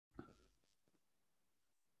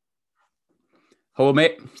Hello,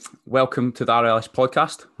 mate. Welcome to the RLS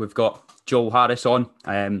podcast. We've got Joel Harris on,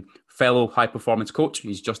 fellow high-performance coach.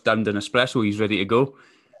 He's just downed an espresso. He's ready to go.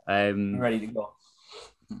 I'm ready to go.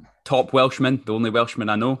 Top Welshman, the only Welshman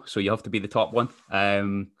I know, so you have to be the top one.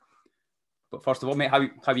 But first of all, mate, how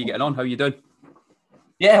are you getting on? How are you doing?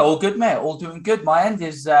 Yeah, all good, mate. All doing good. My end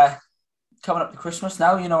is coming up to Christmas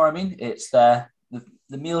now, you know what I mean? It's the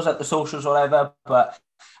meals at the socials or whatever, but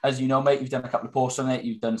as you know, mate, you've done a couple of posts on it.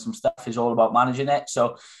 You've done some stuff. It's all about managing it.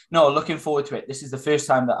 So, no, looking forward to it. This is the first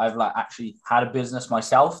time that I've actually had a business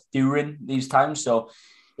myself during these times. So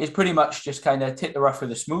it's pretty much just kind of take the rough with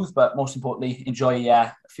the smooth, but most importantly, enjoy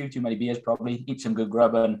a few too many beers, probably eat some good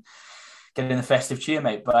grub and get in the festive cheer,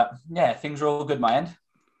 mate. But yeah, things are all good, my end.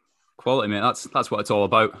 Quality, mate. That's what it's all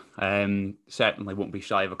about. Certainly won't be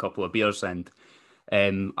shy of a couple of beers. And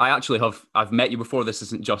I've met you before. This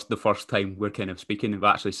isn't just the first time we're kind of speaking. We've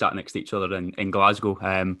actually sat next to each other in Glasgow.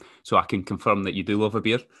 So I can confirm that you do love a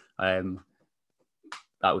beer. That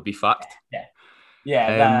would be fact.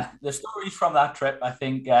 Yeah. The stories from that trip, I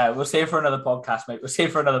think we'll save for another podcast, mate. We'll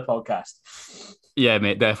save for another podcast. Yeah,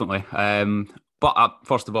 mate, definitely. But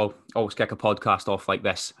first of all, always kick a podcast off like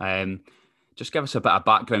this. Just give us a bit of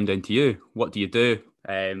background into you. What do you do?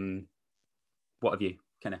 What have you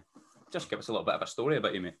just give us a little bit of a story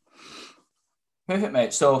about you, mate. Perfect,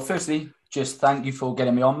 mate. So firstly, just thank you for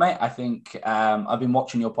getting me on, mate. I think I've been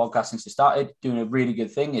watching your podcast since it started, doing a really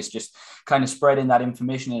good thing. It's just kind of spreading that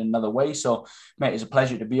information in another way. So, mate, it's a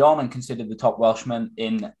pleasure to be on and considered the top Welshman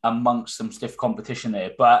in amongst some stiff competition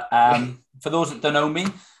there. But for those that don't know me,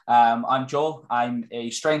 I'm Joel. I'm a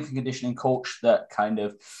strength and conditioning coach that kind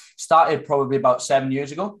of started probably about 7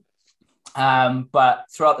 years ago. But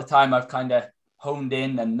throughout the time, I've kind of honed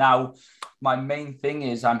in, and now my main thing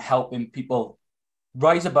is I'm helping people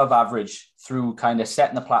rise above average through kind of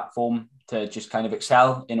setting the platform to just kind of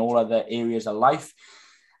excel in all other areas of life.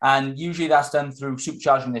 And usually that's done through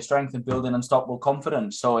supercharging their strength and building unstoppable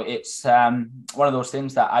confidence. So it's one of those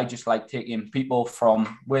things that I just like taking people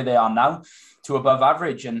from where they are now to above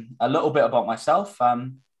average. And a little bit about myself. I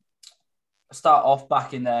start off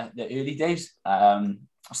back in the early days.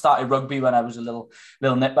 I started rugby when I was a little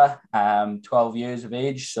nipper, 12 years of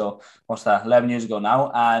age. So what's that, 11 years ago now.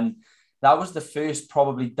 And that was the first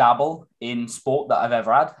probably dabble in sport that I've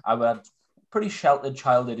ever had. I had a pretty sheltered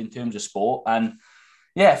childhood in terms of sport. And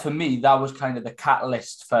yeah, for me, that was kind of the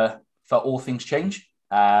catalyst for all things change.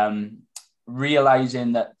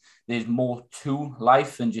 Realizing that there's more to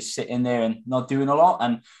life than just sitting there and not doing a lot.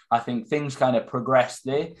 And I think things kind of progressed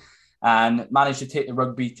there. And managed to take the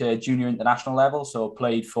rugby to junior international level. So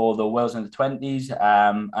played for the Wales under 20s.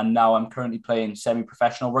 And now I'm currently playing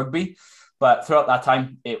semi-professional rugby. But throughout that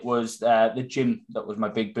time, it was the gym that was my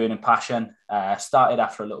big burning passion. Started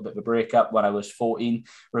after a little bit of a breakup when I was 14,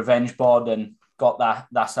 revenge bod, and got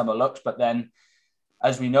that summer looks. But then,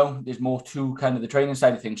 as we know, there's more to kind of the training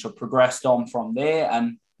side of things. So progressed on from there.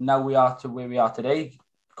 And now we are to where we are today,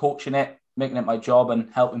 coaching it, making it my job and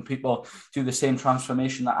helping people do the same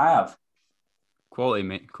transformation that I have. Quality,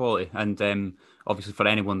 mate, quality. And obviously for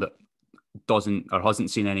anyone that doesn't or hasn't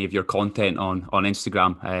seen any of your content on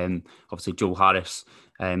Instagram, obviously Joel Harris,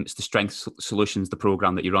 it's the Strength Solutions, the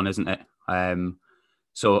program that you run, isn't it?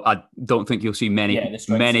 So I don't think you'll see many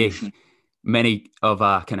of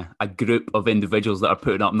a group of individuals that are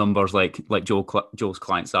putting up numbers like Joel's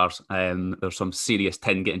clients are. There's some serious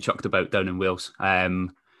tin getting chucked about down in Wales.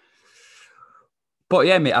 But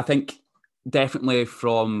yeah, mate, I think definitely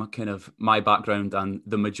from kind of my background and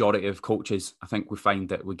the majority of coaches, I think we find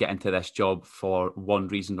that we get into this job for one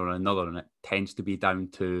reason or another, and it tends to be down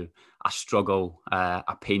to a struggle,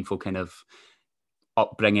 a painful kind of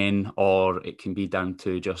upbringing, or it can be down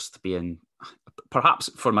to just being, perhaps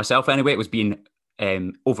for myself anyway, it was being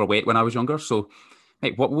overweight when I was younger. So,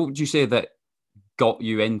 mate, what would you say that got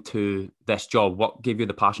you into this job? What gave you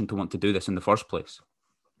the passion to want to do this in the first place?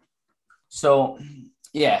 So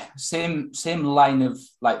yeah, same line of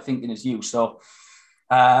like thinking as you. So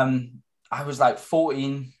I was like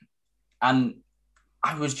 14 and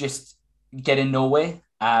I was just getting nowhere.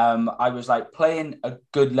 I was like playing a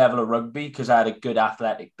good level of rugby because I had a good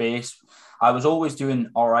athletic base. I was always doing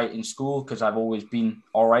all right in school because I've always been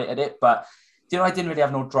all right at it. But, I didn't really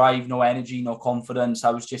have no drive, no energy, no confidence.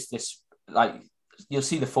 I was just this, like, you'll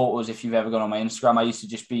see the photos if you've ever gone on my Instagram. I used to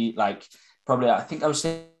just be like, probably, I think I was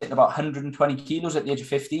sitting about 120 kilos at the age of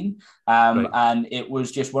 15. Right. And it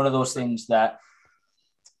was just one of those things that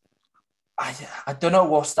I don't know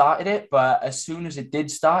what started it, but as soon as it did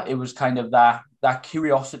start, it was kind of that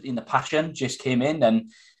curiosity and the passion just came in and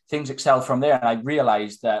things excelled from there. And I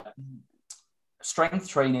realized that strength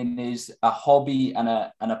training is a hobby and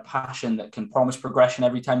a passion that can promise progression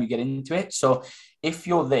every time you get into it. So if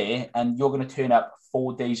you're there and you're going to turn up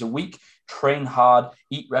 4 days a week, train hard,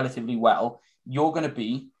 eat relatively well, you're going to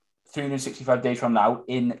be 365 days from now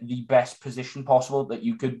in the best position possible that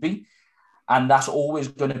you could be. And that's always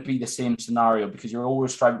going to be the same scenario because you're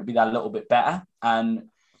always striving to be that little bit better. And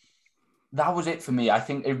that was it for me. I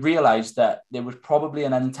think I realized that there was probably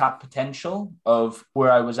an untapped potential of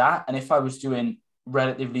where I was at. And if I was doing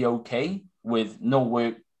relatively okay with no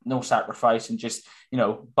work, no sacrifice, and just,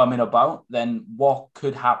 bumming about, then what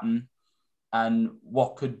could happen and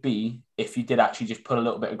what could be if you did actually just put a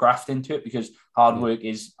little bit of graft into it, because hard work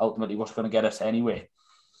is ultimately what's going to get us anyway.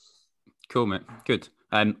 Cool, mate. Good.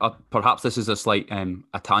 Perhaps this is a slight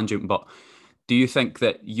a tangent, but do you think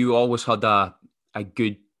that you always had a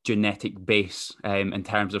good genetic base in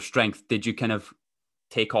terms of strength? Did you kind of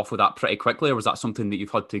take off with that pretty quickly, or was that something that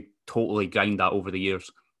you've had to totally grind at over the years?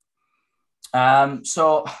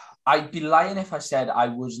 So I'd be lying if I said I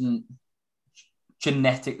wasn't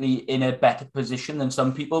genetically in a better position than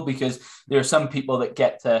some people, because there are some people that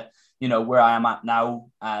get to, where I am at now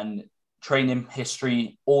and training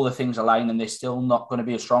history, all the things align, and they're still not going to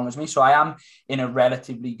be as strong as me. So I am in a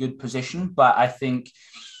relatively good position, but I think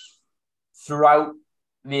throughout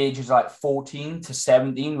the ages like 14 to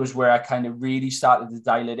 17 was where I kind of really started to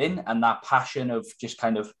dial it in, and that passion of just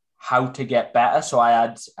kind of how to get better. So I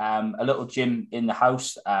had a little gym in the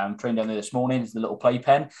house, trained down there this morning, it's the little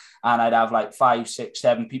playpen, and I'd have like 5, 6,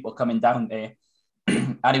 7 people coming down there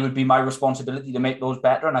and it would be my responsibility to make those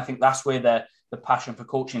better. And I think that's where the passion for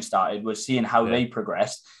coaching started, was seeing how they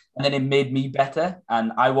progressed, and then it made me better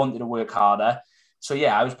and I wanted to work harder. So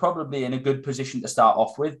yeah, I was probably in a good position to start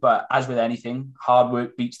off with, but as with anything, hard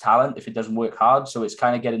work beats talent if it doesn't work hard. So it's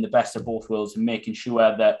kind of getting the best of both worlds and making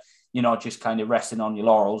sure that you're not just kind of resting on your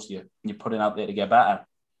laurels, you're putting out there to get better.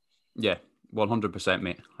 Yeah, 100%,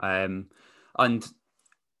 mate. And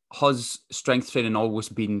has strength training always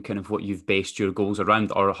been kind of what you've based your goals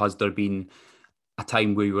around, or has there been a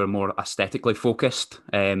time where you were more aesthetically focused?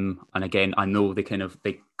 And again, I know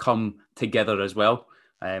they come together as well.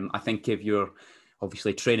 I think if you're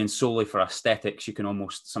obviously training solely for aesthetics, you can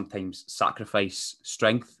almost sometimes sacrifice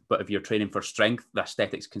strength. But if you're training for strength, the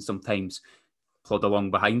aesthetics can sometimes plod along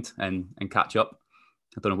behind and catch up.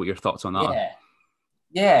 I don't know what your thoughts on that are.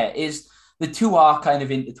 Yeah, the two are kind of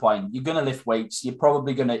intertwined. You're going to lift weights, you're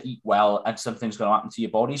probably going to eat well, and something's going to happen to your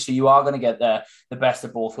body. So you are going to get the best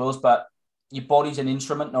of both worlds, but your body's an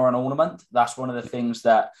instrument nor an ornament. That's one of the things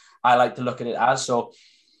that I like to look at it as. So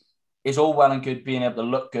it's all well and good being able to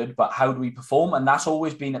look good, but how do we perform? And that's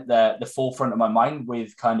always been at the forefront of my mind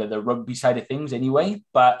with kind of the rugby side of things anyway.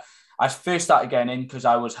 But I first started getting in because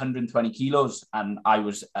I was 120 kilos and I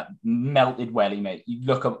was a melted welly, mate. You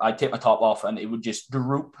look up, I'd take my top off and it would just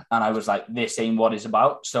droop. And I was like, this ain't what it's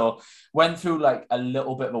about. So went through like a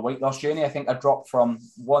little bit of a weight loss journey. I think I dropped from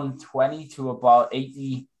 120 to about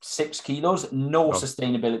 86 kilos, no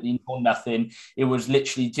sustainability, no nothing. It was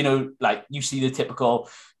literally, like you see the typical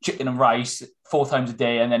chicken and rice 4 times a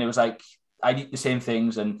day. And then it was like, I'd eat the same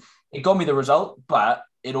things and it got me the result, but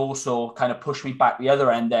it also kind of pushed me back the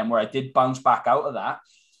other end then, where I did bounce back out of that.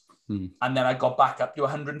 And then I got back up to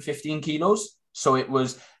 115 kilos. So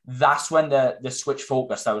that's when the switch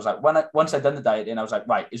focused. I was like, once I'd done the diet, and I was like,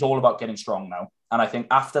 right, it's all about getting strong now. And I think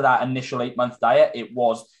after that initial 8-month diet, it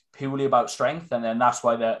was purely about strength. And then that's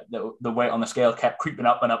why the weight on the scale kept creeping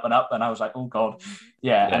up and up and up. And I was like, oh God.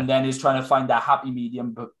 Yeah. And then it's trying to find that happy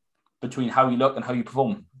medium between how you look and how you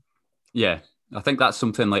perform. Yeah. I think that's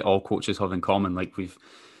something like all coaches have in common. Like we've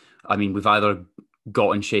either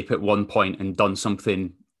got in shape at one point and done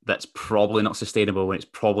something that's probably not sustainable and it's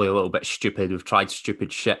probably a little bit stupid. We've tried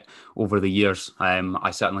stupid shit over the years.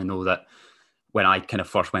 I certainly know that when I kind of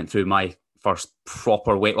first went through my first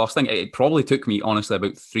proper weight loss thing, it probably took me honestly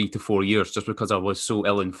about 3 to 4 years, just because I was so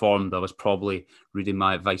ill-informed. I was probably reading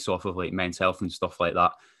my advice off of like Men's Health and stuff like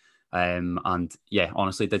that. And yeah,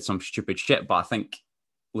 honestly did some stupid shit. But I think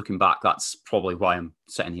looking back, that's probably why I'm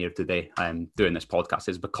sitting here today doing this podcast,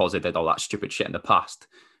 is because I did all that stupid shit in the past.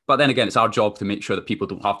 But then again, it's our job to make sure that people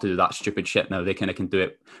don't have to do that stupid shit now. They kind of can do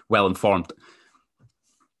it well informed.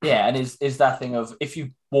 Yeah, and is that thing of, if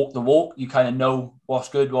you walk the walk, you kind of know what's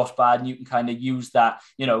good, what's bad, and you can kind of use that,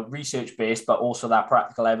 research-based, but also that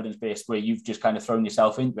practical evidence-based, where you've just kind of thrown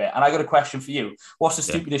yourself into it. And I got a question for you. What's the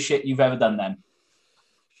stupidest shit you've ever done then?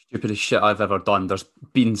 Stupidest shit I've ever done. There's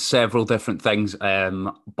been several different things,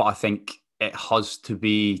 but I think it has to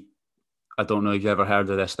be, I don't know if you've ever heard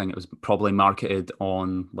of this thing. It was probably marketed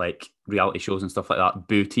on like reality shows and stuff like that.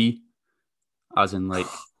 Booty, as in like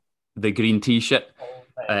the green tea shit.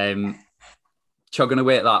 chugging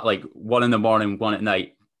away at that like 1 in the morning, 1 at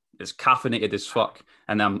night. It's caffeinated as fuck,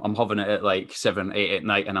 and I'm having it at like 7, 8 at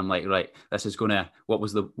night, and I'm like, right, this is gonna. What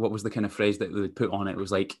was the kind of phrase that they would put on it? It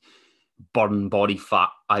was like burn body fat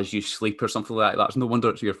as you sleep or something like that. That's no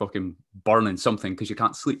wonder you're fucking burning something because you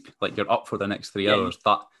can't sleep. Like you're up for the next 3 hours.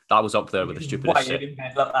 That was up there with the stupidest shit. In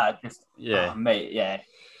bed like that, just Yeah, mate, yeah.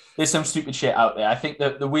 There's some stupid shit out there. I think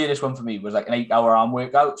the weirdest one for me was like an 8-hour arm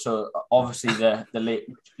workout. So obviously the late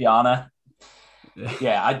Piana.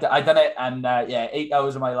 Yeah, I done it, and 8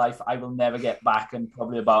 hours of my life I will never get back, and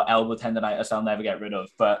probably about elbow tendonitis I'll never get rid of.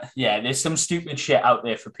 But yeah, there's some stupid shit out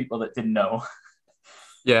there for people that didn't know.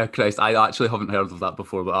 Yeah, Christ, I actually haven't heard of that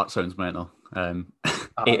before, but that sounds mental. 8 hours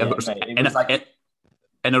mate, it was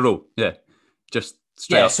in a row, yeah, just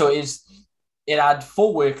straight up. So it had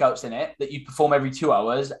 4 workouts in it that you perform every 2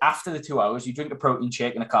 hours. After the 2 hours, you drink a protein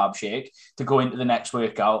shake and a carb shake to go into the next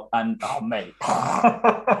workout. And oh, mate.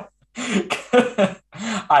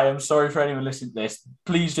 I am sorry for anyone listening to this.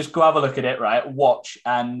 Please just go have a look at it, right? Watch,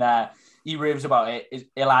 and he raves about it.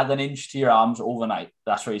 He'll add an inch to your arms overnight.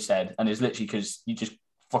 That's what he said, and it's literally because you just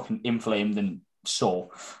fucking inflamed and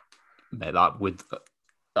sore. Mate, that would,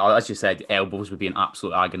 as you said, elbows would be an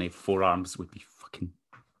absolute agony. Forearms would be fucking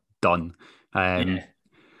done.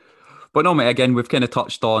 But no, mate. Again, we've kind of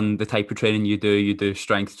touched on the type of training you do. You do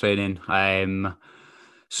strength training.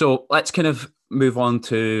 So let's kind of move on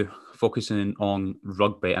to focusing on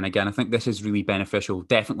rugby. And again, I think this is really beneficial,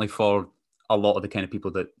 definitely for a lot of the kind of people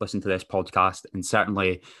that listen to this podcast, and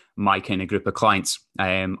certainly my kind of group of clients.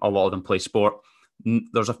 A lot of them play sport.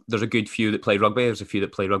 There's a good few that play rugby. There's a few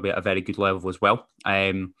that play rugby at a very good level as well.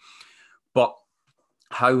 But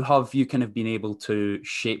how have you kind of been able to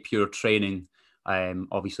shape your training?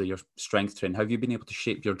 Obviously, your strength training. How have you been able to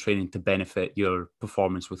shape your training to benefit your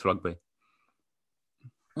performance with rugby?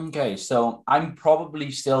 Okay, so I'm probably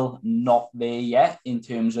still not there yet in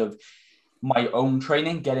terms of my own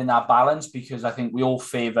training, getting that balance, because I think we all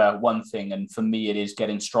favor one thing. And for me, it is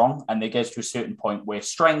getting strong. And it gets to a certain point where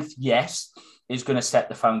strength, yes, is going to set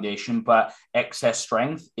the foundation, but excess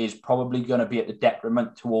strength is probably going to be at the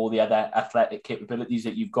detriment to all the other athletic capabilities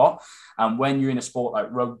that you've got. And when you're in a sport like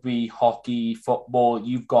rugby, hockey, football,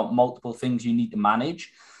 you've got multiple things you need to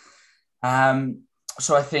manage.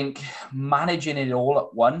 So I think managing it all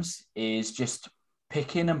at once is just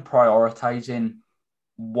picking and prioritizing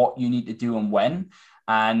what you need to do and when.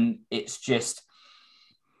 And it's just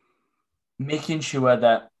making sure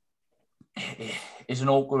that it's an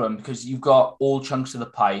awkward one, because you've got all chunks of the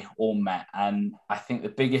pie all met. And I think the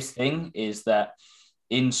biggest thing is that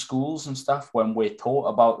in schools and stuff, when we're taught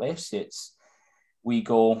about this, we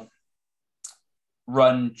go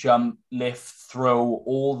run, jump, lift, throw,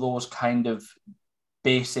 all those kind of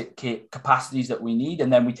basic capacities that we need,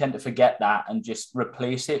 and then we tend to forget that and just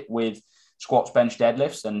replace it with squats, bench,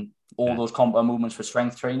 deadlifts, and all those compound movements for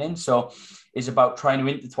strength training. So it's about trying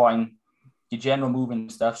to intertwine your general moving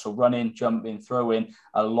stuff, so running, jumping, throwing,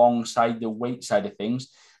 alongside the weight side of things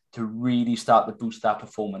to really start to boost that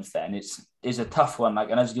performance. Then it's a tough one,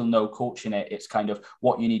 and as you'll know, coaching it's kind of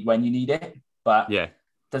what you need when you need it. But yeah.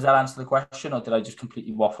 Does that answer the question, or did I just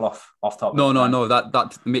completely waffle off topic? No.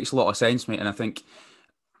 That makes a lot of sense, mate. And I think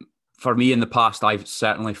for me in the past, I've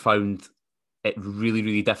certainly found it really,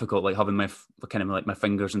 really difficult, like having my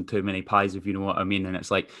fingers in too many pies, if you know what I mean. And it's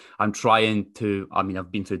like, I've been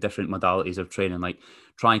through different modalities of training, like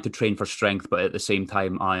trying to train for strength, but at the same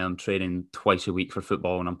time, I am training twice a week for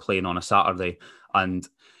football and I'm playing on a Saturday. And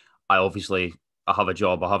I have a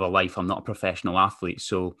job, I have a life, I'm not a professional athlete.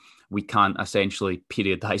 So we can't essentially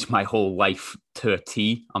periodize my whole life to a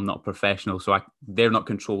T. I'm not a professional, so they're not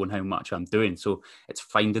controlling how much I'm doing. So it's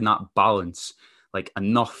finding that balance, like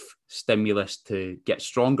enough stimulus to get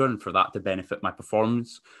stronger and for that to benefit my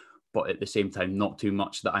performance, but at the same time, not too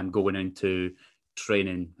much that I'm going into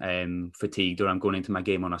training fatigued, or I'm going into my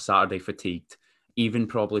game on a Saturday fatigued. Even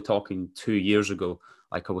probably talking 2 years ago,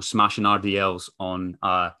 like I was smashing RDLs on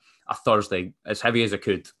a Thursday as heavy as I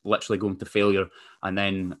could, literally going to failure. And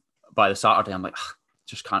then by the Saturday, I'm like,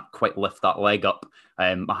 just can't quite lift that leg up.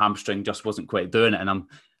 My hamstring just wasn't quite doing it. And I'm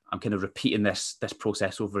kind of repeating this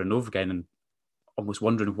process over and over again, and almost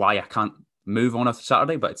wondering why I can't move on a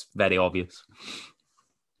Saturday, but it's very obvious.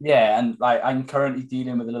 Yeah, and I'm currently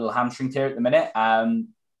dealing with a little hamstring tear at the minute.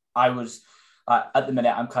 I was at the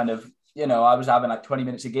minute, I'm kind of, I was having like 20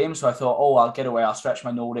 minutes a game, so I thought, I'll get away, I'll stretch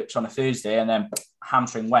my Nordics on a Thursday, and then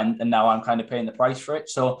hamstring went, and now I'm kind of paying the price for it.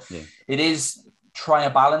 So It is trying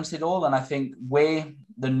to balance it all, and I think where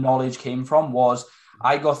the knowledge came from was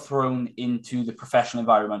I got thrown into the professional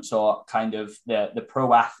environment. So kind of the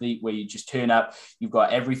pro athlete where you just turn up, you've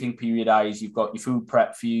got everything periodized, you've got your food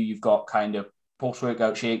prep for you, you've got kind of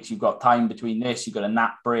post-workout shakes, you've got time between this, you've got a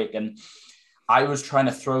nap break. And I was trying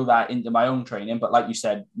to throw that into my own training. But like you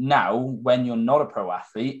said, now when you're not a pro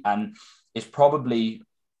athlete, and it's probably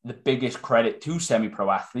the biggest credit to semi-pro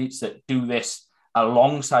athletes that do this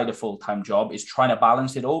alongside a full-time job, is trying to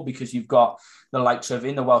balance it all, because you've got the likes of,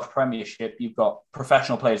 in the Welsh Premiership, you've got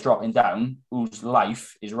professional players dropping down whose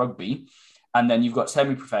life is rugby. And then you've got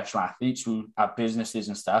semi-professional athletes who have businesses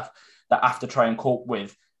and stuff that have to try and cope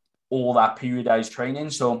with all that periodized training.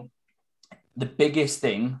 So the biggest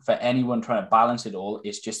thing for anyone trying to balance it all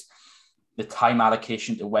is just the time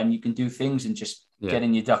allocation to when you can do things, and just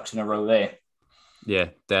getting your ducks in a row there. Yeah,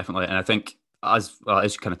 definitely. And I think as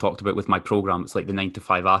you kind of talked about with my program, it's like the 9 to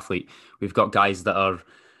 5 athlete. We've got guys that are,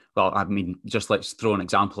 well, I mean, just let's throw an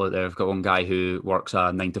example out there. I've got one guy who works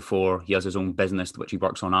 9 to 4. He has his own business, which he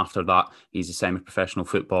works on after that. He's a semi-professional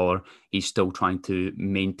footballer. He's still trying to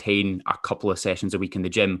maintain a couple of sessions a week in the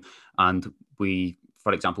gym. And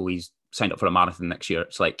for example, he's signed up for a marathon next year.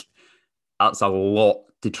 It's like, that's a lot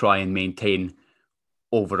to try and maintain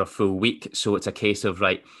over a full week. So it's a case of,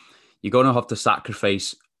 right, you're going to have to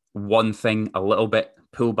sacrifice one thing a little bit,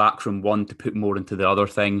 pull back from one to put more into the other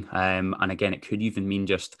thing. And again, it could even mean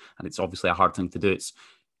just, and it's obviously a hard thing to do, it's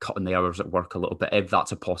cutting the hours at work a little bit, if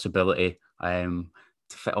that's a possibility, to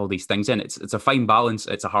fit all these things in. It's a fine balance.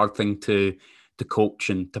 It's a hard thing to coach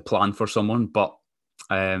and to plan for someone, but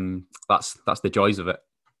that's the joys of it.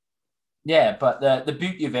 Yeah, but the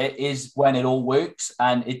beauty of it is when it all works,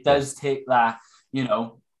 and it does take that,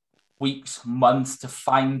 weeks, months to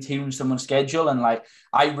fine tune someone's schedule. And like,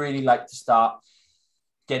 I really like to start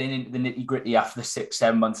getting into the nitty gritty after the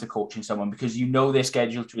 6-7 months of coaching someone, because their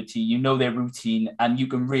schedule to a T, their routine, and you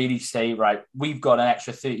can really say, right, we've got an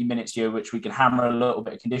extra 30 minutes here, which we can hammer a little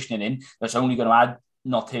bit of conditioning in. That's only going to add,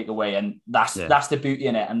 not take away. And that's the beauty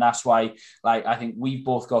in it. And that's why, like, I think we've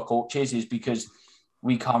both got coaches, is because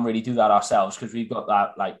we can't really do that ourselves, because we've got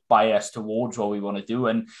that like bias towards what we want to do.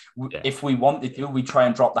 And if we wanted to, we try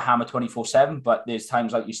and drop the hammer 24/7. But there's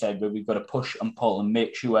times, like you said, where we've got to push and pull and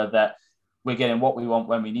make sure that we're getting what we want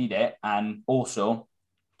when we need it, and also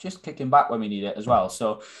just kicking back when we need it as well.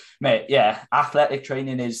 So, mate, athletic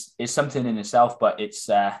training is something in itself, but it's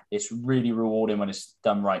really rewarding when it's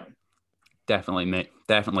done right. Definitely, mate.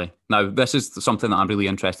 Definitely. Now, this is something that I'm really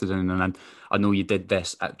interested in, and I know you did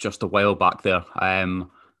this just a while back there.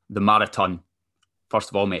 The marathon. First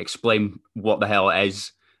of all, mate, explain what the hell it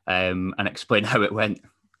is, and explain how it went.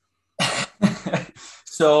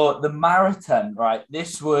 So the marathon, right?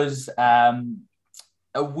 This was a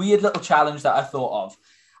weird little challenge that I thought of.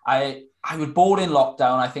 I was bored in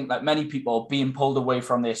lockdown. I think, like many people, being pulled away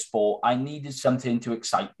from their sport, I needed something to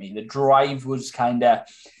excite me. The drive was kind of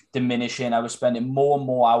diminishing. I was spending more and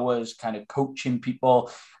more hours kind of coaching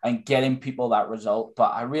people and getting people that result.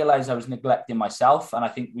 But I realized I was neglecting myself. And I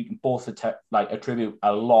think we can both attribute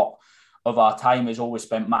a lot of our time is always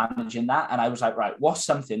spent managing that. And I was like, right, what's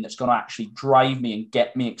something that's going to actually drive me and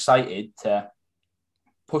get me excited to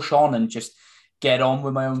push on and just get on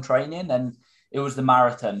with my own training? And it was the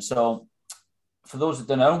marathon. So for those that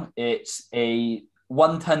don't know, it's a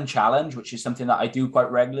 1-ton challenge, which is something that I do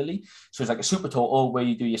quite regularly. So it's like a super total where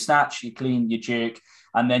you do your snatch, your clean, your jerk,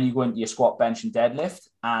 and then you go into your squat, bench, and deadlift.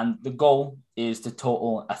 And the goal is to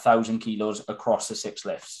total 1,000 kilos across the 6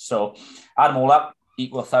 lifts. So add them all up,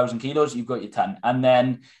 equal 1,000 kilos, you've got your ton. And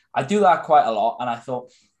then I do that quite a lot. And I thought,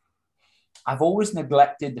 I've always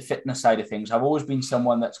neglected the fitness side of things. I've always been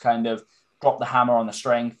someone that's kind of dropped the hammer on the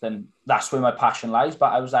strength, and that's where my passion lies.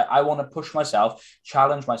 But I was like, I want to push myself,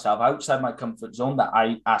 challenge myself outside my comfort zone that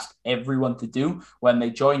I ask everyone to do when they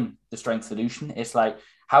join the Strength Solution. It's like,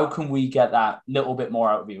 how can we get that little bit more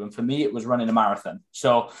out of you? And for me, it was running a marathon.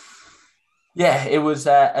 So yeah, it was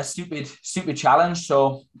a stupid challenge.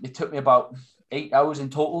 So it took me about 8 hours in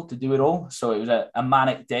total to do it all. So it was a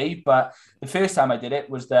manic day. But the first time I did it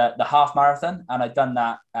was the half marathon, and I'd done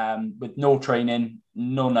that with no training,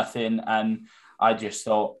 no nothing. And I just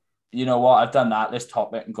thought, you know what, I've done that. Let's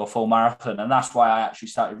top it and go full marathon. And that's why I actually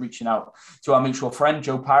started reaching out to our mutual friend,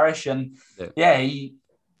 Joe Parrish. And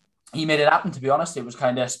he made it happen, to be honest. It was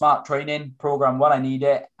kind of smart training, program when I need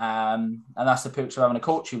it. And that's the perks of having a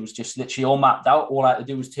coach. He was just literally all mapped out. All I had to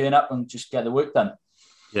do was turn up and just get the work done.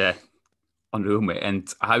 Yeah. Unreal, mate.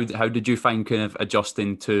 And how did you find kind of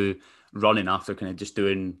adjusting to running after kind of just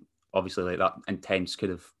doing obviously like that intense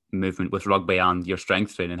kind of movement with rugby and your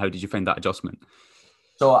strength training? How did you find that adjustment?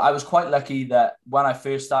 So I was quite lucky that when I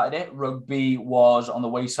first started it, rugby was on the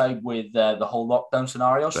wayside with the whole lockdown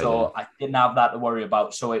scenario. Right, so I didn't have that to worry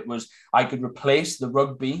about. So it was, I could replace the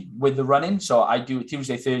rugby with the running. So I do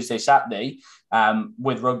Tuesday, Thursday, Saturday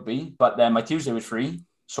with rugby, but then my Tuesday was free.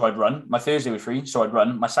 so I'd run. My Thursday was free, so I'd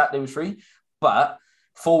run. My Saturday was free. But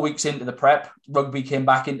 4 weeks into the prep, rugby came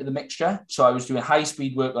back into the mixture. So I was doing high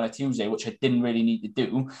speed work on a Tuesday, which I didn't really need to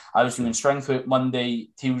do. I was doing strength work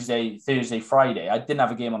Monday, Tuesday, Thursday, Friday. I didn't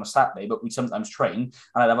have a game on a Saturday, but we'd sometimes train,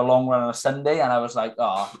 and I'd have a long run on a Sunday. And I was like,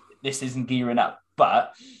 oh, this isn't gearing up.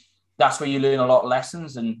 But that's where you learn a lot of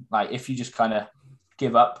lessons. And like, if you just kind of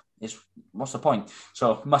give up, what's the point?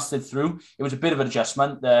 So mustered through. It was a bit of an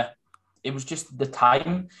adjustment. It was just the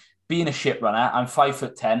time. Being a shit runner, I'm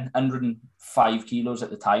 5'10", 105 kilos at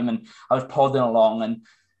the time, and I was plodding along. And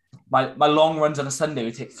my long runs on a Sunday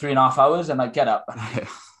would take 3.5 hours, and I'd get up.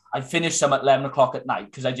 I'd finish some at 11 o'clock at night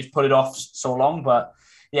because I just put it off so long. But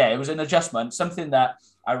yeah, it was an adjustment. Something that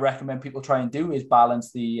I recommend people try and do is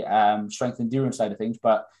balance the strength endurance side of things.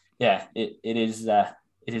 But yeah, it is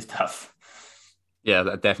tough. Yeah,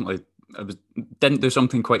 that definitely. Didn't do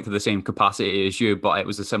something quite to the same capacity as you, but it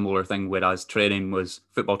was a similar thing. Whereas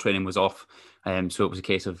football training was off, so it was a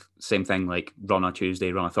case of same thing, like run on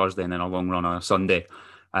Tuesday, run on Thursday, and then a long run on a Sunday,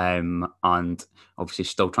 and obviously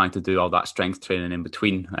still trying to do all that strength training in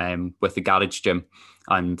between, with the garage gym.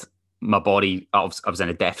 And my body, I was in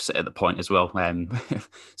a deficit at the point as well,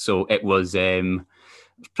 so it was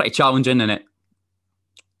pretty challenging, and it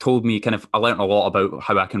told me I learned a lot about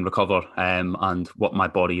how I can recover, and what my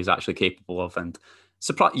body is actually capable of. And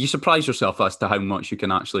you surprise yourself as to how much you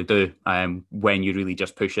can actually do when you really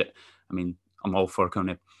just push it. I mean, I'm all for kind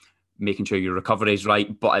of making sure your recovery is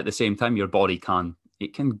right, but at the same time, your body can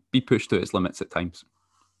be pushed to its limits at times.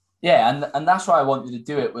 Yeah, and that's why I wanted to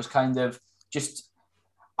do it, was kind of just,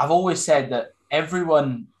 I've always said that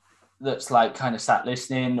everyone that's like kind of sat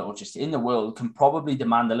listening or just in the world can probably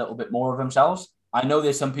demand a little bit more of themselves. I know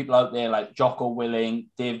there's some people out there like Jocko Willing,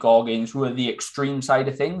 Dave Goggins, who are the extreme side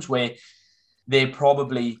of things, where they're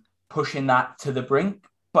probably pushing that to the brink,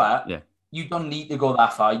 but you don't need to go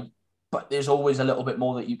that far. But there's always a little bit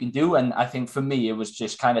more that you can do. And I think for me, it was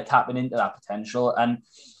just kind of tapping into that potential, and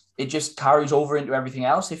it just carries over into everything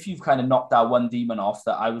else. If you've kind of knocked that one demon off,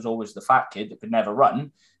 that I was always the fat kid that could never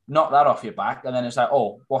run, knock that off your back, and then it's like,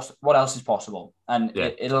 oh, what else is possible? And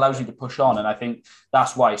it allows you to push on. And I think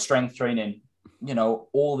that's why strength training,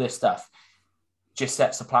 all this stuff just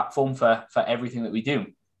sets the platform for everything that we do.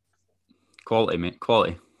 Quality, mate,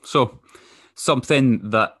 quality. So something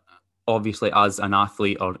that obviously as an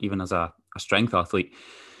athlete, or even as a strength athlete,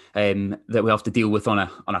 that we have to deal with on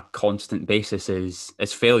a constant basis is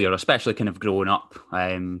failure, especially kind of growing up,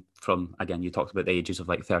 from, again, you talked about the ages of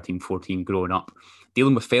like 13, 14, growing up,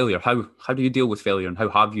 dealing with failure. How do you deal with failure, and how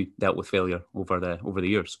have you dealt with failure over the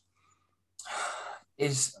years?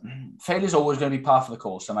 Failure is always going to be part of the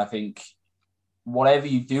course. And I think whatever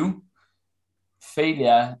you do,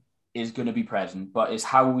 failure is going to be present, but it's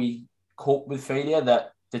how we cope with failure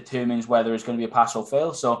that determines whether it's going to be a pass or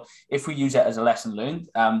fail. So if we use it as a lesson learned,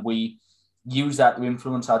 and we use that to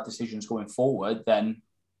influence our decisions going forward, then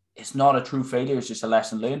it's not a true failure. It's just a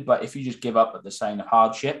lesson learned. But if you just give up at the sign of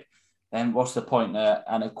hardship, then what's the point?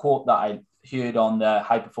 And a quote that I heard on the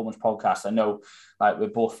High Performance podcast, I know like we're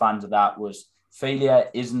both fans of that, was, failure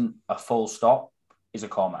isn't a full stop, is a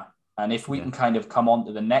comma. And if we can kind of come on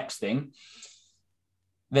to the next thing,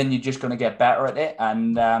 then you're just going to get better at it.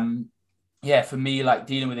 And for me, like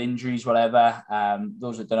dealing with injuries, whatever,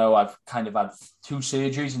 those that don't know, I've kind of had 2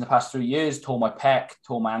 surgeries in the past 3 years, tore my pec,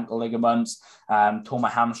 tore my ankle ligaments, tore my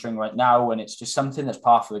hamstring right now. And it's just something that's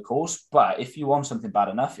part of the course. But if you want something bad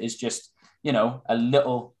enough, it's just, a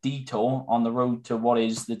little detour on the road to what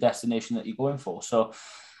is the destination that you're going for. So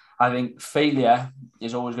I think failure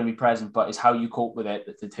is always going to be present, but it's how you cope with it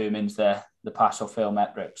that determines the pass or fail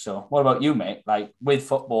metric. So what about you, mate? Like with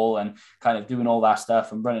football and kind of doing all that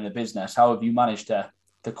stuff and running a business, how have you managed to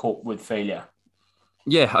cope with failure?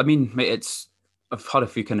 Yeah, I mean, mate, I've had a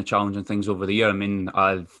few kind of challenging things over the year. I mean,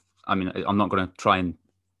 I'm not going to try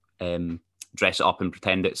and dress it up and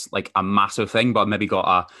pretend it's like a massive thing, but I've maybe got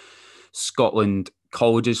a Scotland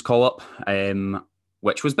colleges call up,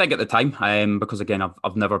 which was big at the time, because again,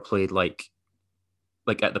 I've never played like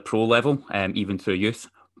at the pro level, even through youth.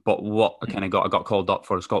 But what I got called up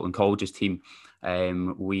for the Scotland colleges team.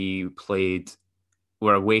 We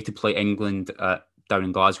were away to play England down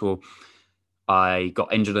in Glasgow. I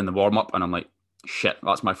got injured in the warm up, and I'm like, shit,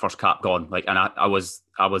 that's my first cap gone. Like, and I was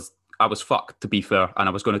fucked, to be fair, and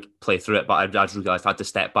I was going to play through it, but I just realised I had to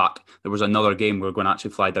step back. There was another game we were going to actually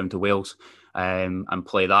fly down to Wales and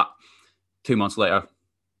play that. 2 months later,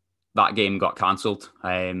 that game got cancelled,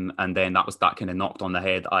 and then that kind of knocked on the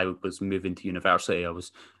head. I was moving to university. I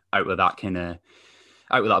was out with that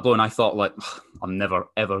blow, and I thought, like, I'm never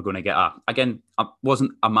ever going to get it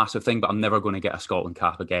wasn't a massive thing, but I'm never going to get a Scotland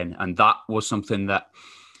cap again. And that was something that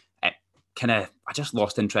I just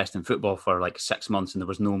lost interest in football for like 6 months, and there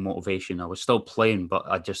was no motivation. I was still playing, but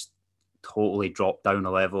I just totally dropped down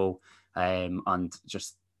a level, and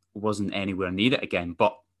just wasn't anywhere near it again.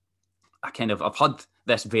 But I've had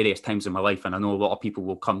this various times in my life, and I know a lot of people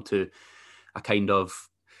will come to a kind of,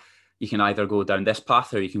 you can either go down this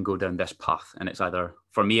path or you can go down this path. And it's either,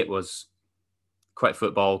 for me, it was quit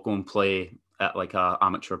football, go and play at like a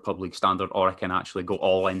amateur pub league standard, or I can actually go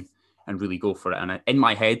all in and really go for it. And in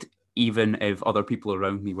my head, even if other people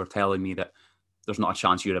around me were telling me that there's not a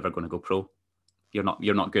chance you're ever going to go pro, you're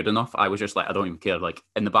not good enough, I was just like, I don't even care. Like,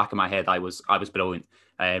 in the back of my head, I was brilliant.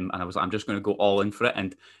 And I was like, I'm just going to go all in for it.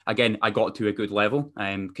 And again, I got to a good level,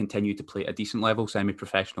 continue to play at a decent level,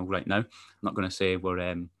 semi-professional right now. I'm not going to say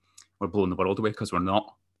we're blowing the world away, because we're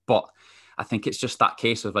not. But I think it's just that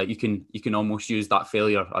case of like, you can almost use that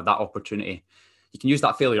failure or that opportunity. You can use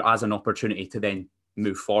that failure as an opportunity to then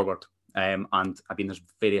move forward. And I mean, there's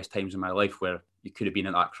various times in my life where you could have been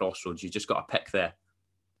at that crossroads. You just got to pick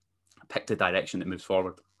the direction that moves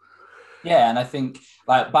forward. Yeah, and I think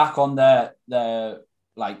like back on the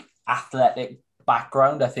like athletic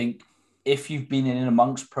background, I think if you've been in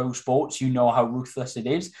amongst pro sports, you know how ruthless it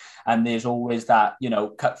is, and there's always that, you know,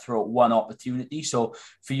 cutthroat one opportunity. So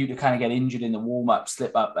for you to kind of get injured in the warm up,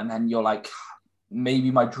 slip up, and then you're like,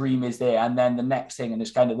 maybe my dream is there, and then the next thing, and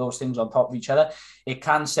it's kind of those things on top of each other, it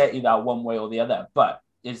can set you that one way or the other, but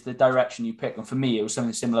it's the direction you pick. And for me, it was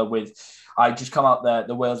something similar with, I just come out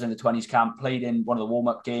the Wales in the 20s camp, played in one of the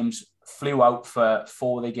warm-up games, flew out for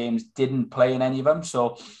 4 of the games, didn't play in any of them.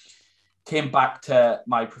 So came back to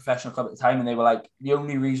my professional club at the time, and they were like, the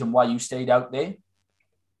only reason why you stayed out there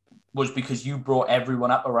was because you brought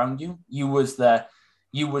everyone up around you. You was the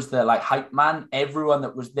like hype man. Everyone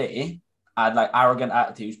that was there had like arrogant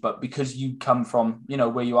attitudes, but because you come from, you know,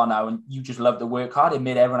 where you are now, and you just love to work hard, it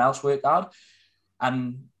made everyone else work hard.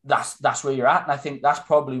 And that's where you're at. And I think that's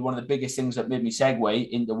probably one of the biggest things that made me segue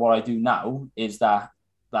into what I do now, is that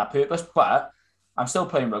purpose. But I'm still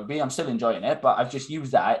playing rugby. I'm still enjoying it, but I've just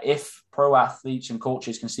used that. If pro athletes and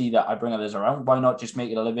coaches can see that I bring others around, why not just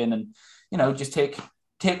make it a living and, you know, just take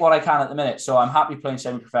what I can at the minute. So I'm happy playing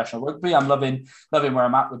semi-professional rugby. I'm loving where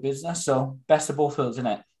I'm at with business. So best of both worlds, isn't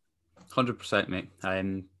it? 100%, mate.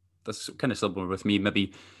 That's kind of similar with me.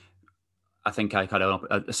 Maybe I think I had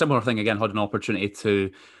a similar thing again, had an opportunity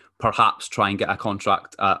to perhaps try and get a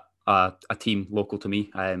contract at a team local to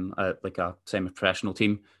me, like a semi-professional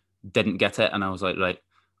team. Didn't get it, and I was like, right,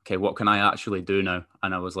 okay, what can I actually do now?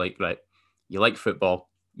 And I was like, right, you like football,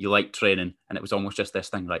 you like training, and it was almost just this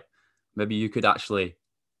thing, like, maybe you could actually,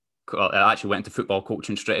 I actually went into football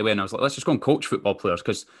coaching straight away, and I was like, let's just go and coach football players,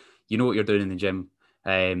 because you know what you're doing in the gym,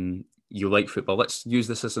 you like football, let's use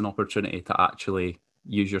this as an opportunity to actually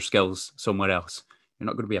use your skills somewhere else. You're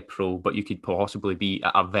not going to be a pro, but you could possibly be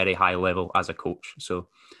at a very high level as a coach. So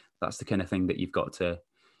that's the kind of thing that you've got to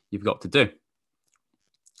do.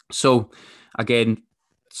 So again,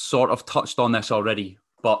 sort of touched on this already,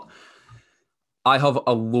 but I have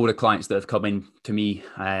a load of clients that have come in to me,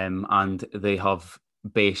 and they have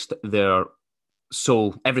based their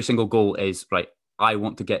every single goal is, right, I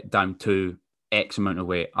want to get down to X amount of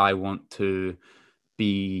weight. I want to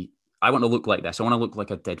look like this. I want to look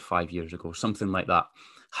like I did 5 years ago, something like that.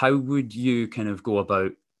 How would you kind of go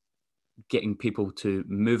about getting people to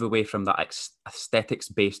move away from that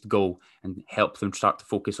aesthetics-based goal and help them start to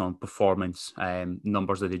focus on performance,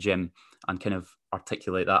 numbers of the gym, and kind of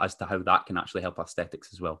articulate that as to how that can actually help aesthetics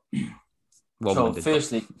as well? So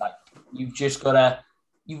firstly, like, you've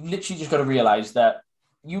literally just got to realize that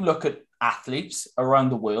you look at athletes around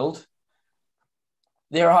the world,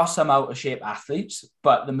 there are some out of shape athletes,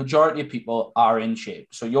 but the majority of people are in shape.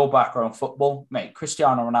 So your background, football, mate,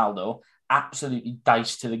 Cristiano Ronaldo, absolutely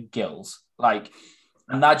diced to the gills. Like,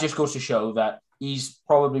 and that just goes to show that he's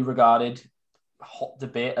probably regarded, hot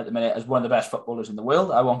debate at the minute, as one of the best footballers in the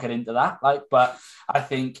world. I won't get into that, but I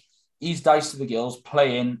think he's diced to the gills,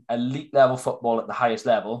 playing elite level football at the highest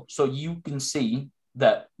level. So you can see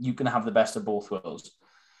that you can have the best of both worlds.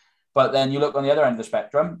 But then you look on the other end of the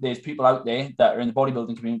spectrum, there's people out there that are in the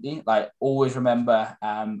bodybuilding community. Like, always remember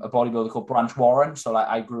a bodybuilder called Branch Warren. So like,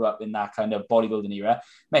 I grew up in that kind of bodybuilding era.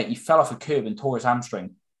 Mate, he fell off a curb and tore his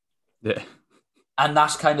hamstring. Yeah. And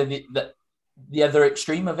that's kind of the other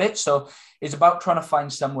extreme of it. So it's about trying to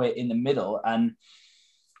find somewhere in the middle. And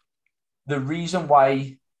the reason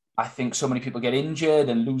why I think so many people get injured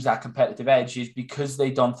and lose that competitive edge is because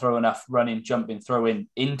they don't throw enough running, jumping, throwing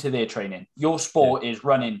into their training. Your sport is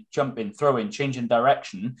running, jumping, throwing, changing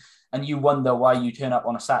direction. And you wonder why you turn up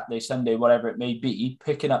on a Saturday, Sunday, whatever it may be,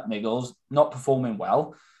 picking up niggles, not performing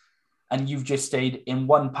well. and you've just stayed in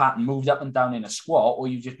one pattern, moved up and down in a squat, or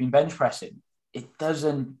you've just been bench pressing. It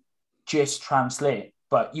doesn't just translate.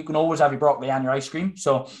 But you can always have your broccoli and your ice cream.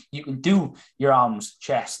 So you can do your arms,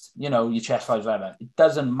 chest, your chest flies, whatever. It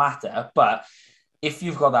doesn't matter. But if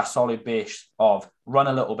you've got that solid base of run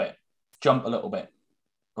a little bit, jump a little bit,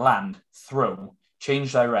 land, throw,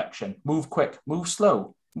 change direction, move quick, move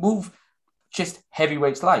slow, move just heavy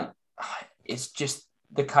weights light. It's just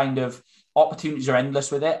the kind of opportunities are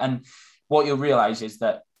endless with it. And what you'll realize is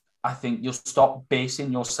that I think you'll stop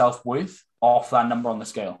basing your self-worth off that number on the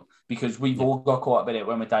scale. Because we've all got caught up in it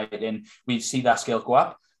when we're dieting. We see that scale go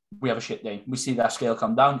up, we have a shit day. We see that scale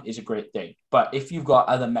come down, is a great day. But if you've got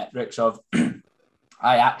other metrics of,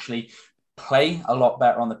 I actually play a lot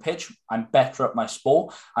better on the pitch, I'm better at my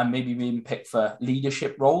sport, I'm maybe being picked for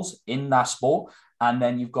leadership roles in that sport, and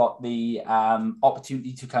then you've got the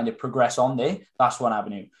opportunity to kind of progress on there, that's one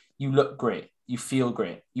avenue. You look great. You feel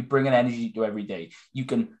great. You bring an energy to every day. You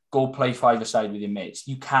can go play five-a-side with your mates.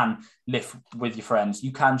 You can lift with your friends.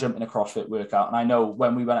 You can jump in a CrossFit workout. And I know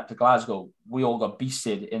when we went up to Glasgow, we all got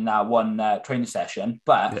beasted in that one training session,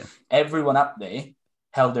 but everyone up there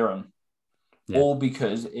held their own. All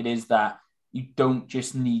because it is that you don't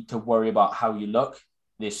just need to worry about how you look.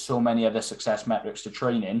 There's so many other success metrics to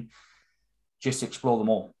training. Just explore them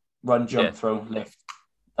all. Run, jump, throw, lift.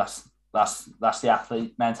 That's the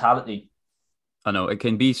athlete mentality. I know it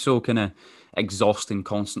can be so kind of exhausting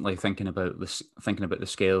constantly thinking about the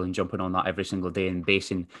scale and jumping on that every single day and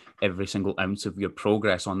basing every single ounce of your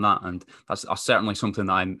progress on that. And that's certainly something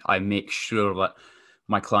that I make sure that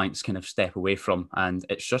my clients kind of step away from. And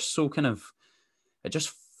it's just so it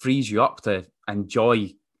just frees you up to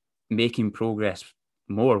enjoy making progress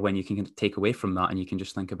more when you can take away from that and you can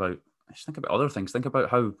just think about other things. Think about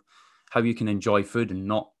how you can enjoy food and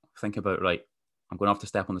not think about, right, I'm going to have to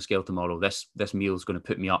step on the scale tomorrow. This meal is going to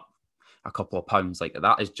put me up a couple of pounds. Like,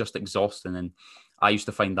 that is just exhausting. And I used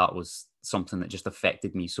to find that was something that just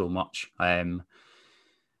affected me so much. Again,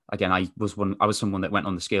 I was someone that went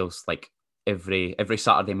on the scales like every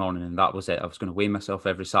Saturday morning, and that was it. I was going to weigh myself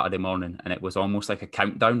every Saturday morning, and it was almost like a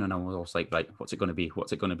countdown. And I was always like, right, what's it going to be?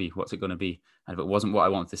 What's it going to be? What's it going to be? And if it wasn't what I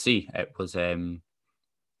wanted to see, it was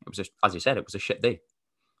as you said, it was a shit day.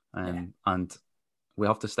 And we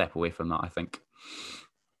have to step away from that, I think.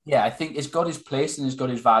 Yeah, I think it's got his place and it's got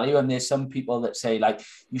his value. And there's some people that say, like,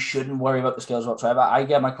 you shouldn't worry about the scales whatsoever. I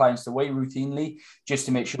get my clients to weigh routinely just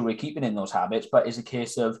to make sure we're keeping in those habits. But it's a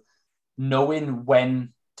case of knowing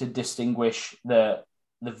when to distinguish the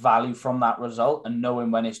value from that result and knowing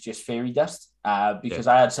when it's just fairy dust. Because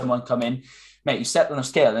I had someone come in, mate, he stepped on a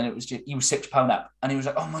scale and he was 6 pound up. And he was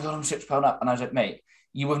like, oh my God, I'm 6 pound up. And I was like, mate,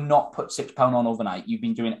 you have not put 6 pound on overnight. You've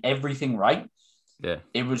been doing everything right. Yeah,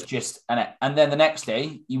 it was just, and then the next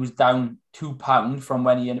day he was down 2 pounds from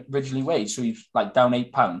when he originally weighed. So he's like down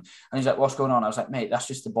 8 pounds. And he's like, what's going on? I was like, mate, that's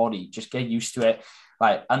just the body. Just get used to it.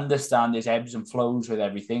 Like, understand there's ebbs and flows with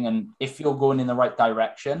everything. And if you're going in the right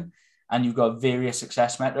direction and you've got various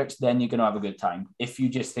success metrics, then you're going to have a good time. If you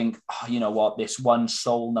just think, oh, you know what, this one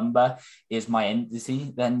sole number is my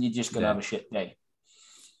entity, then you're just going to have a shit day.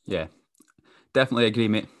 Yeah, definitely agree,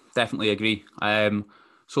 mate. Definitely agree.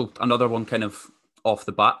 So another one kind of off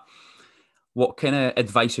the bat, what kind of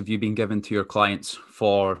advice have you been given to your clients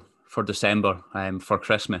for December, for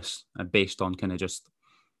Christmas, based on kind of just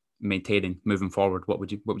maintaining, moving forward? What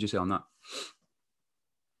would you say on that?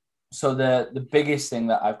 So the biggest thing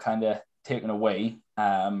that I've kind of taken away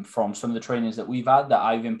from some of the trainings that we've had that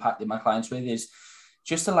I've impacted my clients with is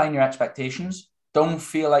just align your expectations. Don't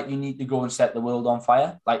feel like you need to go and set the world on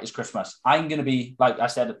fire like it's Christmas. I'm going to be, like I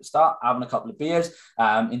said at the start, having a couple of beers,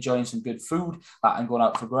 enjoying some good food. I'm going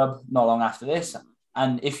out for grub not long after this.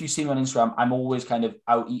 And if you see me on Instagram, I'm always kind of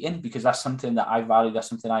out eating because that's something that I value. That's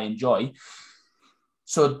something I enjoy.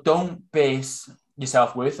 So don't base your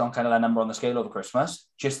self-worth on kind of that number on the scale over Christmas.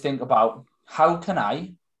 Just think about, how can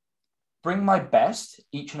I bring my best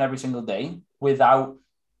each and every single day without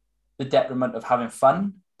the detriment of having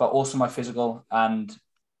fun, but also my physical and,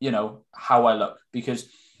 how I look. Because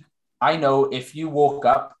I know if you woke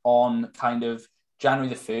up on kind of January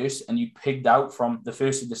the 1st and you pigged out from the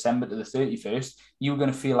 1st of December to the 31st, you're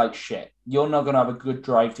going to feel like shit. You're not going to have a good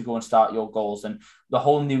drive to go and start your goals. And the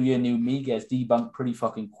whole new year, new me gets debunked pretty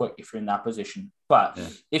fucking quick if you're in that position. But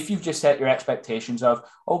if you've just set your expectations of,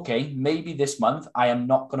 okay, maybe this month I am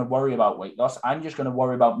not going to worry about weight loss. I'm just going to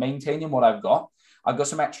worry about maintaining what I've got. I've got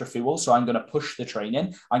some extra fuel, so I'm going to push the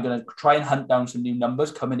training. I'm going to try and hunt down some new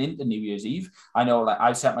numbers coming into New Year's Eve. I know, like,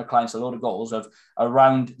 I've set my clients a load of goals of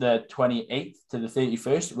around the 28th to the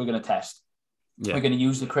 31st, we're going to test. Yeah. We're going to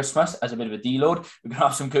use the Christmas as a bit of a deload. We're going to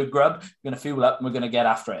have some good grub. We're going to fuel up and we're going to get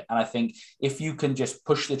after it. And I think if you can just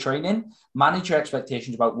push the training, manage your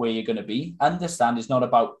expectations about where you're going to be, understand it's not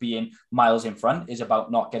about being miles in front, it's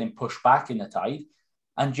about not getting pushed back in the tide,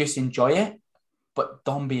 and just enjoy it. But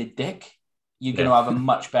don't be a dick. You're going to have a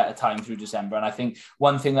much better time through December. And I think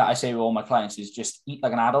one thing that I say with all my clients is just eat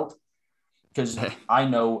like an adult. Because I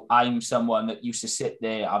know I'm someone that used to sit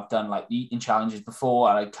there. I've done like eating challenges before,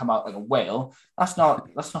 and I come out like a whale. That's not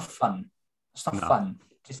fun. It's not fun.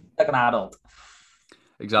 Just like an adult.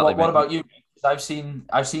 Exactly. What about you? I've seen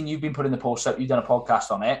you've been putting the post up. You've done a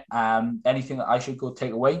podcast on it. Anything that I should go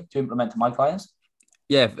take away to implement to my clients?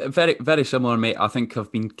 Yeah, very, very similar, mate. I think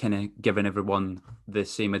I've been kind of giving everyone the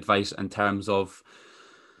same advice in terms of,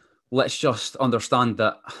 let's just understand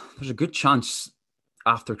that there's a good chance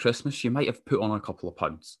after Christmas, you might have put on a couple of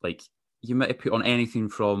pounds. Like, you might have put on anything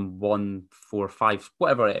from 1, 4, 5,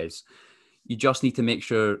 whatever it is. You just need to make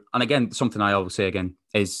sure. And again, something I always say again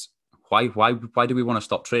is, why do we want to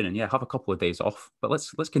stop training? Yeah, have a couple of days off, but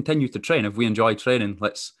let's continue to train. If we enjoy training,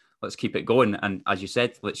 let's keep it going. And as you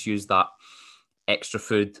said, let's use that extra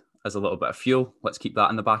food as a little bit of fuel. Let's keep that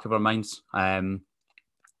in the back of our minds. And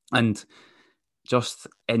just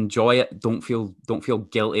enjoy it. Don't feel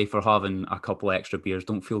guilty for having a couple of extra beers.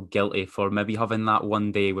 Don't feel guilty for maybe having that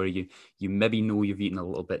one day where you maybe know you've eaten a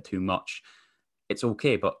little bit too much. It's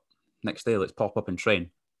okay, but next day let's pop up and train.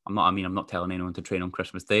 I'm not telling anyone to train on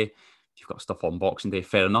Christmas Day. If you've got stuff on Boxing Day,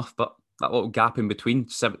 fair enough. But that little gap in between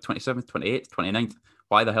 27th, 28th, 29th,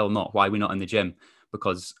 why the hell not? Why are we not in the gym?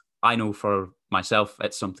 Because I know for myself,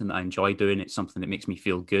 it's something that I enjoy doing. It's something that makes me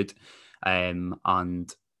feel good.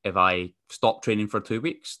 And if I stop training for 2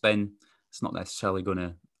 weeks, then it's not necessarily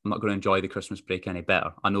I'm not going to enjoy the Christmas break any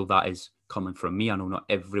better. I know that is coming from me. I know not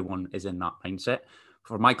everyone is in that mindset.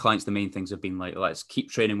 For my clients, the main things have been like, let's keep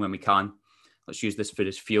training when we can. Let's use this food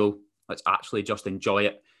as fuel. Let's actually just enjoy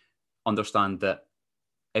it. Understand that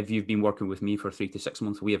if you've been working with me for 3 to 6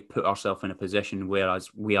 months, we have put ourselves in a position whereas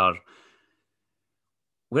we're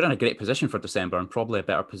in a great position for December, and probably a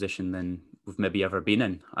better position than we've maybe ever been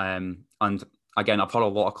in. And again, I've had a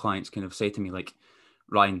lot of clients kind of say to me like,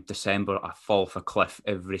 Ryan, December, I fall off a cliff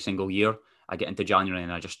every single year. I get into January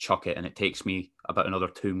and I just chuck it, and it takes me about another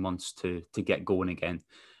 2 months to get going again.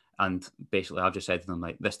 And basically, I've just said to them,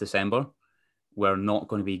 like, this December, we're not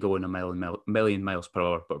going to be going a million miles per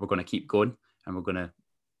hour, but we're going to keep going, and we're going to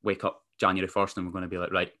wake up January 1st and we're going to be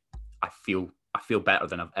like, right, I feel better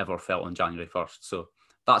than I've ever felt on January 1st. So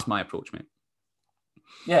that's my approach, mate.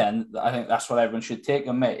 Yeah, and I think that's what everyone should take.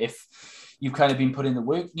 And mate, if you've kind of been putting the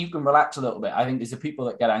work, you can relax a little bit. I think there's the people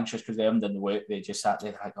that get anxious because they haven't done the work. They just sat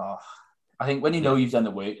there like, oh. I think when you know you've done the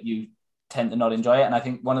work, you tend to not enjoy it. And I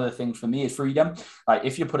think one of the things for me is freedom. Like,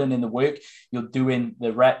 if you're putting in the work, you're doing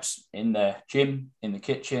the reps in the gym, in the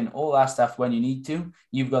kitchen, all that stuff when you need to.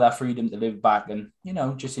 You've got that freedom to live back and,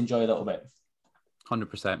 just enjoy a little bit.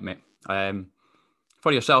 100%, mate.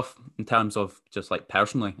 For yourself, in terms of just like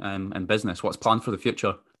personally and business, what's planned for the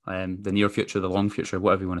future, the near future, the long future,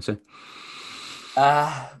 whatever you want to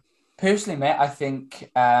say? Personally, mate, I think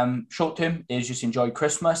short term is just enjoy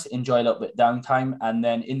Christmas, enjoy a little bit of downtime. And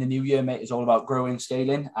then in the new year, mate, it's all about growing,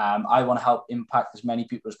 scaling. I want to help impact as many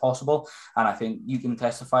people as possible. And I think you can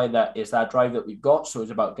testify that it's that drive that we've got. So it's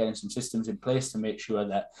about getting some systems in place to make sure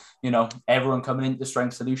that, everyone coming into the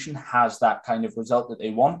Strength Solution has that kind of result that they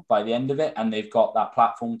want by the end of it. And they've got that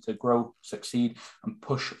platform to grow, succeed, and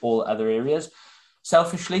push all other areas.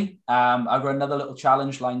 Selfishly, I've got another little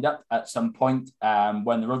challenge lined up at some point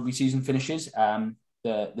when the rugby season finishes,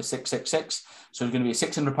 the 666. So it's going to be a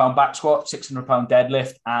 600-pound back squat, 600-pound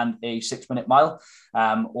deadlift, and a 6-minute mile,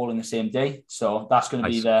 all in the same day. So that's going to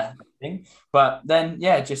be the thing. But then,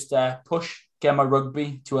 just push, get my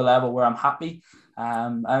rugby to a level where I'm happy,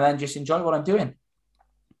 and then just enjoy what I'm doing.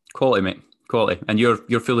 Quality, mate. Quality. And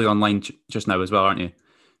you're fully online just now as well, aren't you?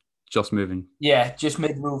 Just moving. Yeah, just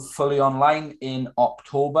move fully online in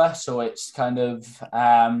October. So it's kind of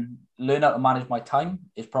learn how to manage my time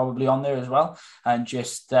is probably on there as well. And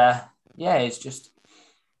just, it's just,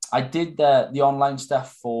 I did the online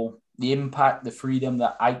stuff for the impact, the freedom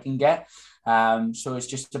that I can get. So it's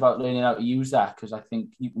just about learning how to use that, because I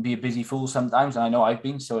think you can be a busy fool sometimes. And I know I've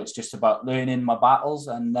been, so it's just about learning my battles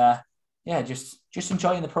and just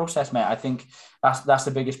enjoying the process, mate. I think that's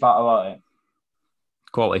the biggest part about it.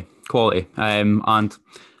 Quality. And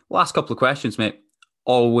last couple of questions, mate.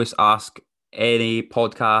 Always ask any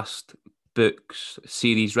podcast, books,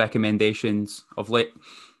 series recommendations of late.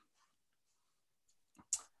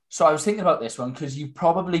 So I was thinking about this one because you've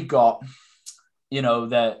probably got you know,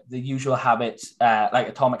 the usual habits, like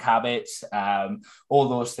atomic habits, all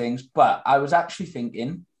those things. But I was actually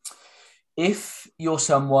thinking, if you're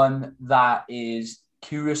someone that is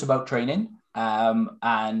curious about training,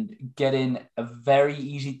 and getting a very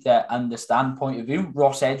easy to understand point of view,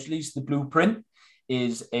 Ross Edgley's The Blueprint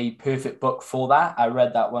is a perfect book for that. I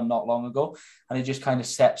read that one not long ago, and it just kind of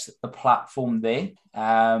sets the platform there.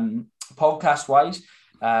 Podcast wise,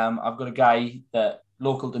 I've got a guy that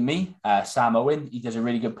local to me, Sam Owen. He does a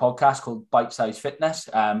really good podcast called Bite Size Fitness.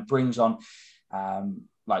 Brings on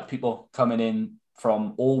like people coming in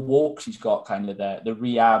from all walks. He's got kind of the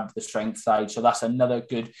rehab, the strength side. So that's another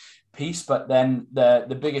good piece. But then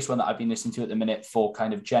the biggest one that I've been listening to at the minute for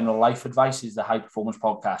kind of general life advice is the High Performance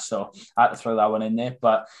Podcast. So I had to throw that one in there.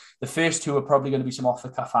 But the first two are probably going to be some off the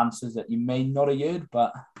cuff answers that you may not have heard,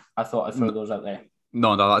 but I thought I'd throw those out there.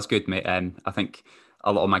 No, that's good, mate. I think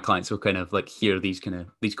a lot of my clients will kind of like hear these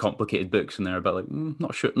complicated books and they're a bit like,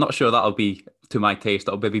 not sure that'll be to my taste.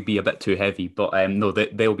 That'll maybe be a bit too heavy, but no,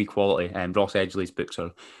 they'll be quality. Ross Edgley's books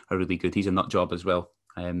are really good. He's a nut job as well.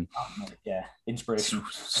 Yeah, inspiration.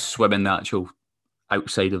 Swimming the actual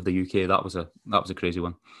outside of the UK, that was a crazy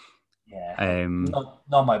one. Yeah,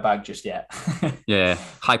 not my bag just yet. Yeah,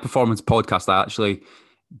 High Performance Podcast. I actually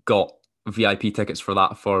got VIP tickets for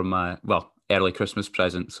that for my early Christmas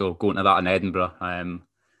present. So going to that in Edinburgh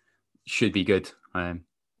should be good.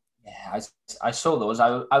 Yeah, I saw those.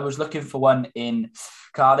 I was looking for one in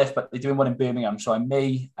Cardiff, but they're doing one in Birmingham, so I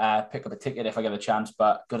may pick up a ticket if I get a chance.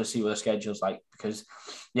 But got to see what the schedule's like, because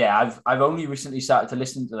I've only recently started to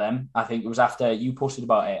listen to them. I think it was after you posted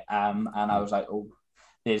about it, and I was like, oh,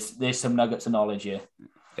 there's some nuggets of knowledge here.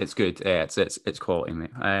 It's good. Yeah, it's quality,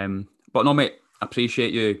 mate. But no, mate, I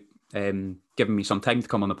appreciate you giving me some time to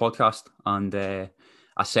come on the podcast, and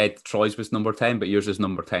I said Troy's was number 10, but yours is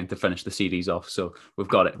number 10 to finish the series off. So we've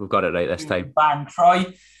got it right this time. Bang,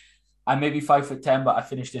 Troy. I may be 5'10", but I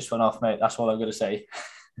finished this one off, mate. That's all I'm going to say.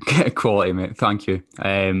 Quality, mate. Thank you.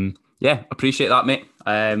 Yeah, appreciate that, mate.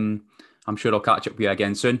 I'm sure I'll catch up with you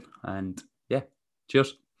again soon. And yeah,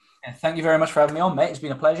 cheers. Yeah, thank you very much for having me on, mate. It's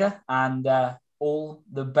been a pleasure. And all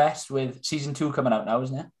the best with season 2 coming out now,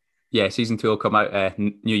 isn't it? Yeah, season 2 will come out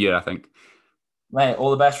New Year, I think. Mate,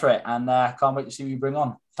 all the best for it. And can't wait to see what you bring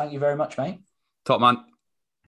on. Thank you very much, mate. Top man.